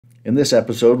In this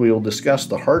episode, we will discuss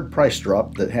the hard price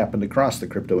drop that happened across the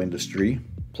crypto industry,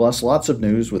 plus lots of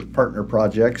news with partner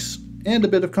projects and a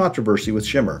bit of controversy with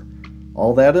Shimmer.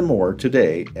 All that and more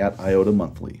today at IOTA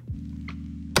Monthly.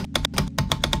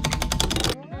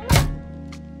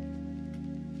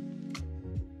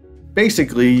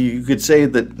 Basically, you could say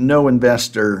that no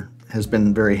investor has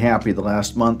been very happy the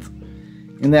last month.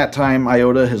 In that time,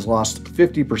 IOTA has lost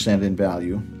 50% in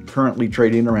value, currently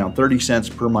trading around 30 cents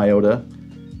per IOTA.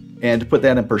 And to put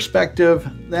that in perspective,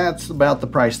 that's about the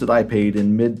price that I paid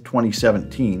in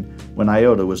mid-2017 when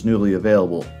IOTA was newly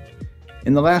available.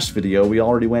 In the last video, we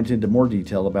already went into more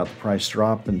detail about the price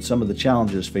drop and some of the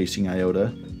challenges facing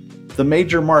IOTA. The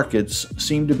major markets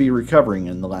seem to be recovering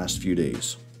in the last few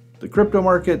days. The crypto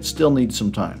market still needs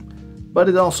some time, but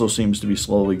it also seems to be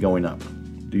slowly going up.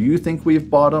 Do you think we've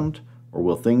bottomed, or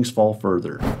will things fall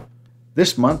further?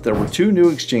 This month, there were two new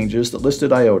exchanges that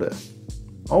listed IOTA.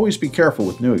 Always be careful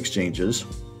with new exchanges.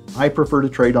 I prefer to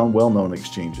trade on well-known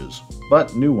exchanges,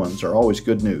 but new ones are always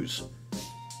good news.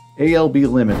 ALB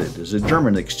Limited is a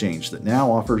German exchange that now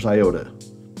offers IOTA.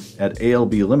 At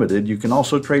ALB Limited, you can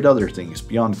also trade other things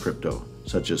beyond crypto,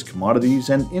 such as commodities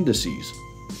and indices.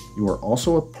 You are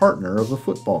also a partner of a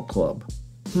football club.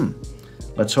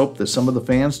 Let's hope that some of the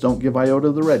fans don't give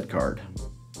IOTA the red card.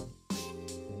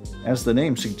 As the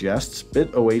name suggests,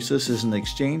 BitOasis is an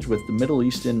exchange with the Middle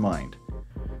East in mind.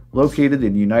 Located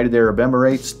in United Arab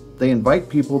Emirates, they invite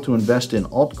people to invest in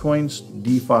altcoins,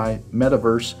 DeFi,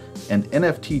 Metaverse, and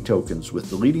NFT tokens with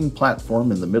the leading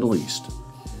platform in the Middle East.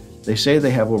 They say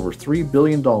they have over $3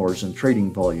 billion in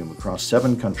trading volume across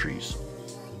 7 countries.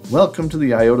 Welcome to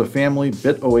the IOTA family,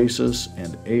 BitOasis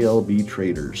and ALB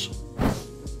traders.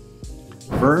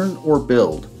 Burn or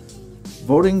build?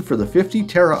 Voting for the 50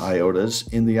 Terra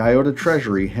IOTAs in the IOTA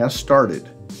Treasury has started.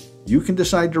 You can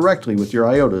decide directly with your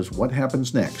IOTAs what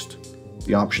happens next.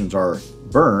 The options are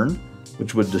burn,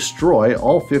 which would destroy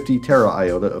all 50 Terra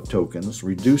IOTA of tokens,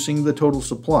 reducing the total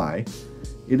supply.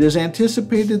 It is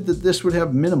anticipated that this would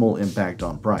have minimal impact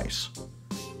on price.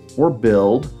 Or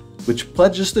build, which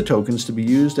pledges the tokens to be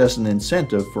used as an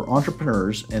incentive for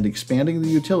entrepreneurs and expanding the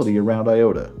utility around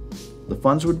IOTA. The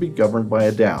funds would be governed by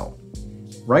a DAO.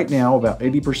 Right now, about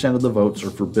 80% of the votes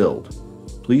are for build.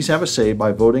 Please have a say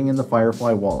by voting in the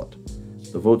Firefly wallet.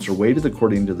 The votes are weighted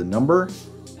according to the number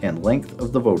and length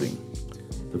of the voting.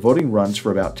 The voting runs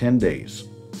for about 10 days.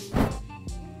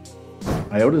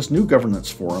 IOTA's new governance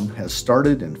forum has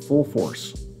started in full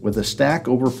force. With a Stack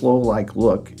Overflow-like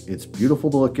look, it's beautiful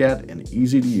to look at and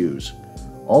easy to use.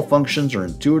 All functions are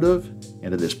intuitive,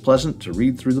 and it is pleasant to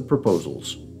read through the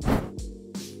proposals.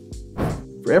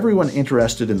 For everyone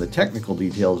interested in the technical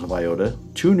details of IOTA,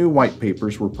 2 new white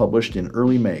papers were published in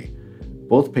early May.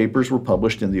 Both papers were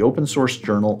published in the open source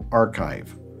journal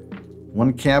Archive.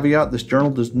 One caveat, this journal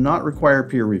does not require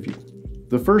peer review.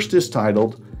 The first is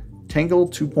titled Tangle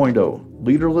 2.0,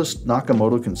 Leaderless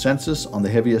Nakamoto Consensus on the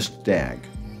Heaviest DAG.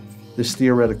 This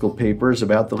theoretical paper is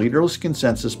about the leaderless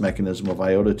consensus mechanism of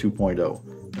IOTA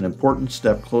 2.0, an important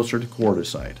step closer to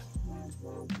coordicide.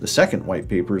 The second white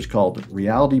paper is called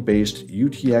Reality-Based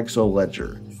UTXO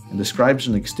Ledger and describes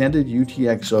an extended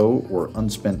UTXO, or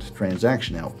unspent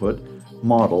transaction output,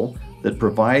 model that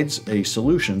provides a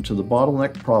solution to the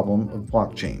bottleneck problem of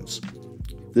blockchains.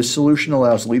 This solution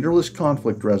allows leaderless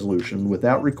conflict resolution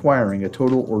without requiring a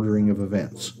total ordering of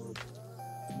events.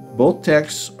 Both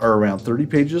texts are around 30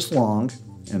 pages long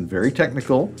and very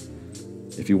technical.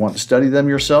 If you want to study them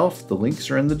yourself, the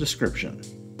links are in the description.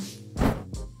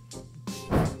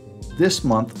 This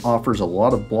month offers a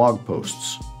lot of blog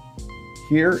posts.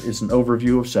 Here is an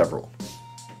overview of several.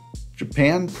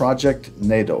 Japan Project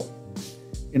NATO.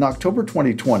 In October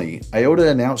 2020, IOTA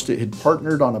announced it had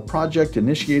partnered on a project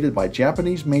initiated by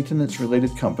Japanese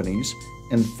maintenance-related companies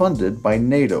and funded by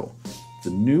NATO, the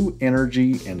New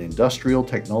Energy and Industrial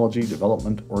Technology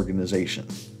Development Organization.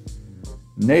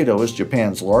 NATO is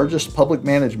Japan's largest public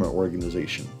management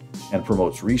organization and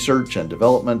promotes research and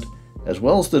development, as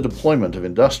well as the deployment of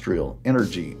industrial,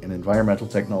 energy, and environmental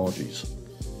technologies.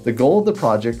 The goal of the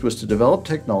project was to develop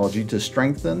technology to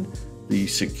strengthen the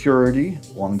security,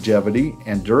 longevity,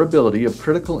 and durability of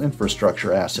critical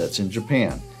infrastructure assets in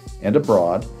Japan and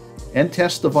abroad, and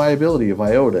test the viability of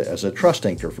IOTA as a trust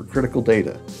anchor for critical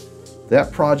data.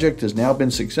 That project has now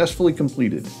been successfully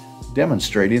completed,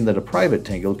 demonstrating that a private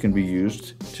tangle can be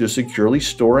used to securely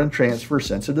store and transfer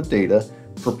sensitive data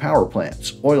for power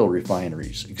plants, oil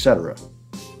refineries, etc.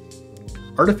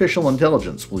 Artificial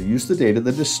intelligence will use the data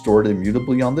that is stored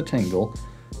immutably on the tangle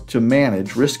to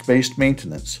manage risk-based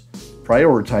maintenance,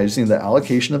 prioritizing the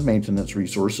allocation of maintenance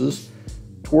resources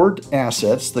toward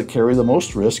assets that carry the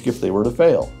most risk if they were to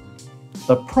fail.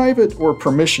 A private or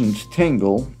permissioned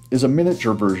tangle is a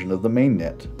miniature version of the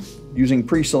mainnet, using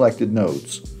pre-selected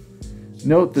nodes.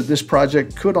 Note that this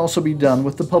project could also be done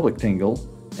with the public tangle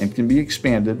and can be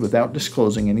expanded without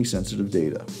disclosing any sensitive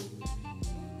data.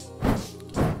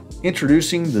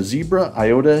 Introducing the Zebra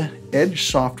IOTA Edge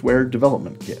Software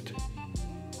Development Kit.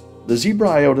 The Zebra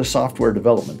IOTA Software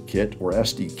Development Kit, or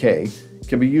SDK,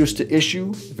 can be used to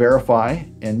issue, verify,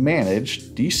 and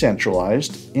manage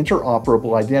decentralized,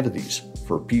 interoperable identities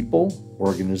for people,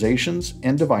 organizations,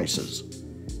 and devices.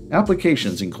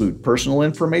 Applications include personal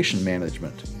information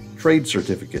management, trade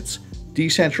certificates,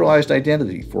 decentralized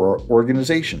identity for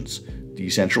organizations,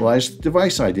 decentralized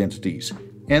device identities,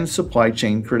 and supply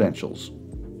chain credentials.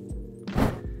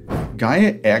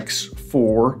 Gaia X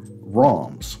for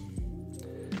ROMs.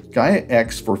 Gaia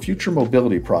X for Future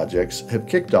Mobility projects have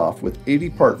kicked off with 80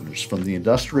 partners from the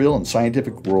industrial and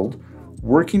scientific world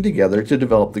working together to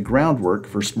develop the groundwork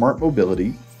for smart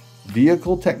mobility,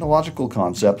 vehicle technological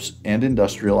concepts, and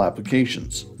industrial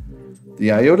applications.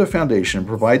 The IOTA Foundation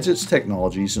provides its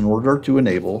technologies in order to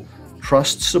enable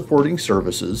trust-supporting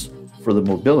services for the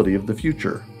mobility of the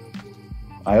future.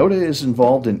 IOTA is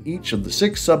involved in each of the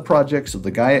 6 sub-projects of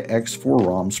the Gaia X for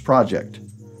ROMs project.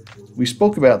 We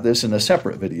spoke about this in a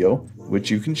separate video, which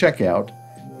you can check out,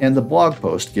 and the blog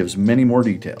post gives many more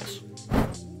details.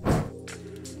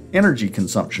 Energy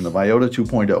consumption of IOTA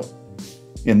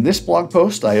 2.0. In this blog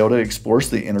post, IOTA explores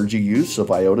the energy use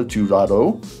of IOTA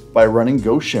 2.0 by running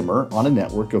Go Shimmer on a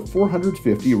network of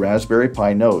 450 Raspberry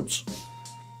Pi nodes.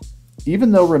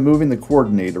 Even though removing the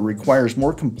coordinator requires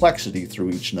more complexity through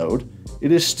each node,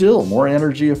 it is still more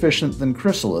energy efficient than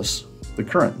Chrysalis, the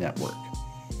current network.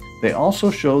 They also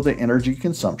show the energy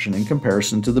consumption in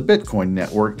comparison to the Bitcoin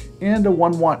network and a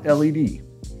 1-watt LED.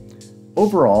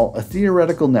 Overall, a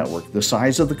theoretical network the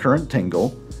size of the current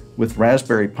Tangle, with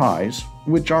Raspberry Pis,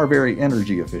 which are very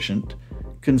energy efficient,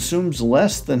 consumes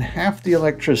less than half the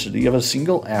electricity of a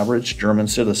single average German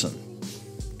citizen.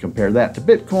 Compare that to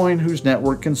Bitcoin, whose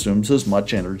network consumes as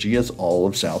much energy as all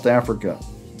of South Africa.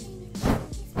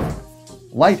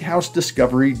 Lighthouse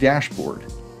Discovery Dashboard.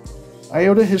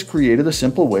 IOTA has created a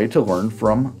simple way to learn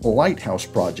from lighthouse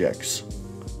projects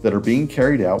that are being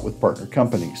carried out with partner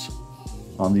companies.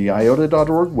 On the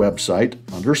IOTA.org website,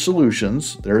 under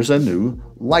Solutions, there is a new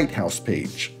Lighthouse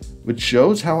page, which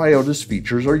shows how IOTA's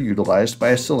features are utilized by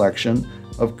a selection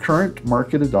of current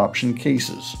market adoption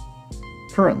cases.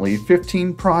 Currently,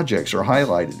 15 projects are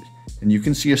highlighted, and you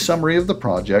can see a summary of the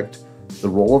project, the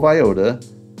role of IOTA,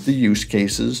 the use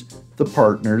cases, the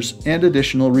partners, and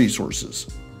additional resources.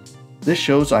 This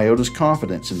shows IOTA's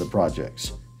confidence in the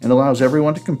projects and allows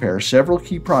everyone to compare several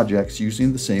key projects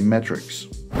using the same metrics.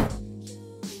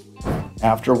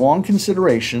 After long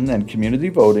consideration and community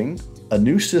voting, a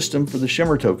new system for the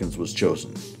Shimmer tokens was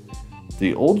chosen.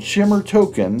 The old Shimmer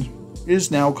token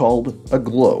is now called a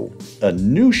glow. A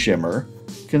new Shimmer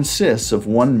consists of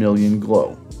 1 million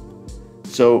glow.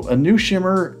 So a new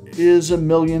Shimmer is 1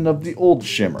 million of the old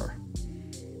Shimmer.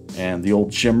 And the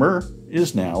old Shimmer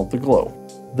is now the glow.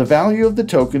 The value of the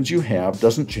tokens you have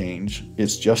doesn't change,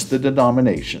 it's just the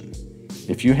denomination.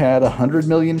 If you had 100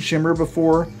 million Shimmer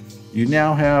before, you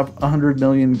now have 100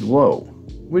 million glow,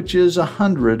 which is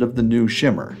 100 of the new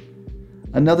Shimmer.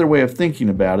 Another way of thinking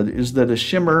about it is that a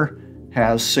Shimmer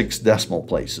has 6 decimal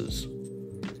places.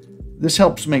 This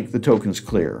helps make the tokens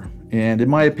clear, and in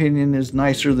my opinion is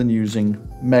nicer than using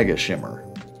Mega Shimmer.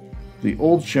 The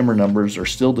old Shimmer numbers are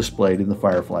still displayed in the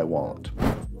Firefly wallet.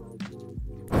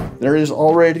 There is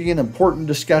already an important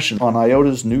discussion on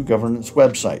IOTA's new governance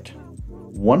website.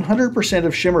 100%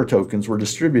 of Shimmer tokens were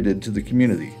distributed to the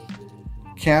community.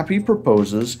 Cappy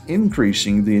proposes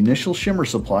increasing the initial Shimmer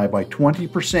supply by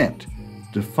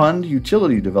 20% to fund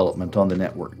utility development on the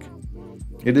network.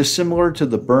 It is similar to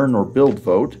the burn or build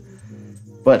vote,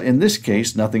 but in this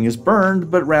case nothing is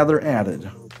burned but rather added.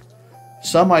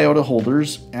 Some IOTA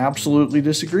holders absolutely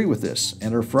disagree with this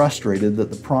and are frustrated that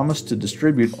the promise to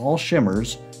distribute all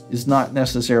Shimmers is not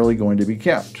necessarily going to be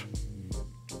kept.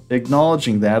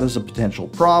 Acknowledging that as a potential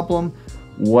problem,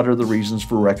 what are the reasons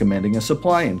for recommending a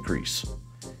supply increase?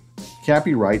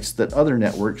 Cappy writes that other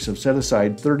networks have set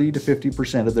aside 30 to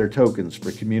 50% of their tokens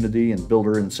for community and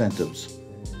builder incentives.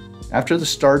 After the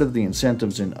start of the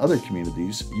incentives in other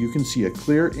communities, you can see a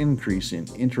clear increase in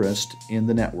interest in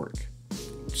the network.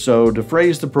 So to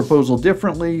phrase the proposal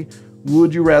differently,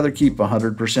 would you rather keep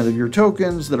 100% of your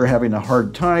tokens that are having a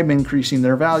hard time increasing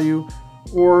their value,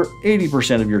 or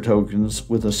 80% of your tokens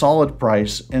with a solid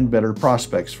price and better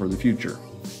prospects for the future?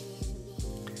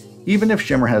 Even if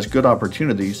Shimmer has good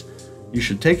opportunities, you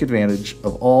should take advantage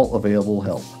of all available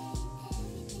help.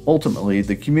 Ultimately,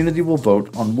 the community will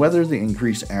vote on whether the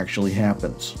increase actually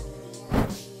happens.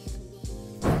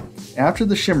 After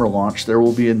the Shimmer launch, there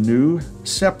will be a new,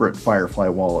 separate Firefly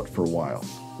wallet for a while.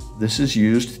 This is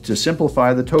used to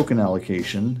simplify the token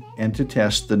allocation and to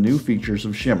test the new features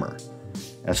of Shimmer.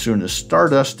 As soon as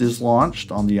Stardust is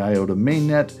launched on the IOTA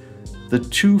mainnet, the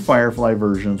two Firefly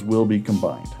versions will be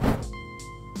combined.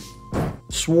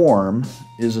 SWARM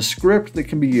is a script that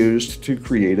can be used to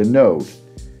create a node.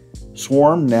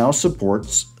 SWARM now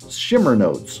supports Shimmer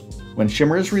nodes. When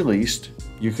Shimmer is released,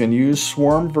 you can use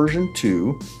SWARM version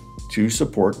 2 to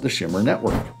support the Shimmer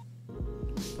network.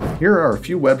 Here are a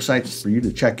few websites for you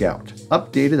to check out.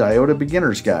 Updated IOTA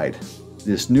Beginner's Guide.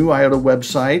 This new IOTA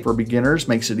website for beginners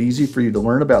makes it easy for you to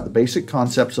learn about the basic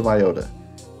concepts of IOTA.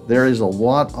 There is a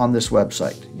lot on this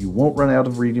website. You won't run out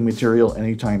of reading material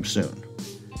anytime soon.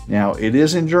 Now, it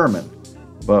is in German,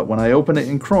 but when I open it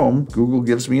in Chrome, Google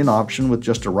gives me an option with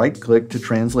just a right click to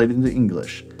translate into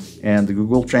English, and the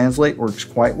Google Translate works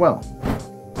quite well.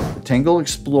 The Tangle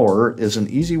Explorer is an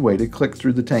easy way to click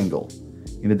through the Tangle.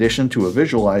 In addition to a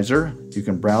visualizer, you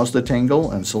can browse the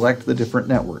Tangle and select the different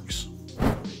networks.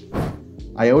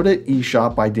 IOTA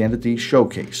eShop Identity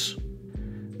Showcase.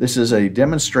 This is a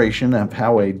demonstration of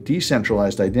how a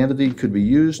decentralized identity could be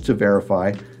used to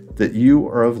verify that you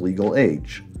are of legal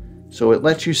age. So it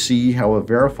lets you see how a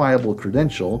verifiable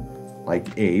credential, like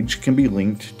age, can be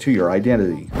linked to your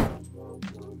identity.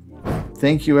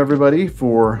 Thank you everybody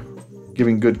for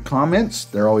giving good comments.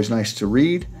 They're always nice to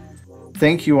read.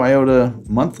 Thank you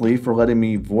IOTAMonthly for letting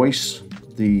me voice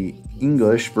the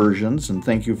English versions, and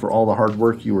thank you for all the hard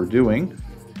work you are doing.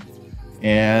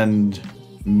 And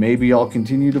maybe I'll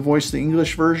continue to voice the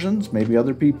English versions. Maybe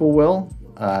other people will.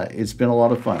 It's been a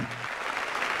lot of fun.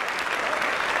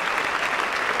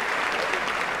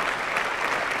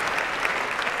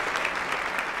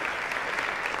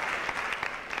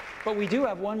 But we do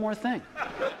have one more thing.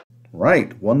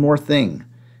 Right, one more thing.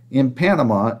 In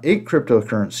Panama, 8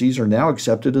 cryptocurrencies are now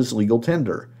accepted as legal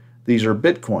tender. These are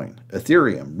Bitcoin,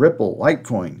 Ethereum, Ripple,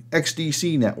 Litecoin,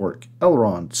 XDC Network,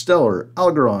 Elrond, Stellar,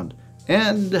 Algorand,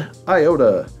 and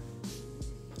IOTA.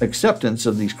 Acceptance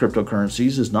of these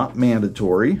cryptocurrencies is not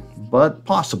mandatory, but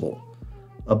possible.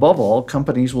 Above all,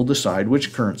 companies will decide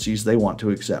which currencies they want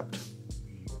to accept.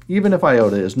 Even if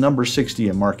IOTA is number 60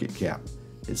 in market cap,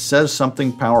 it says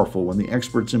something powerful when the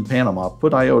experts in Panama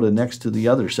put IOTA next to the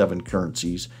other 7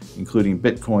 currencies, including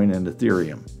Bitcoin and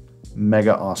Ethereum.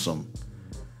 Mega awesome.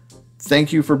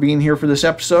 Thank you for being here for this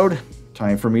episode.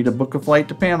 Time for me to book a flight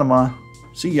to Panama.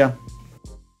 See ya.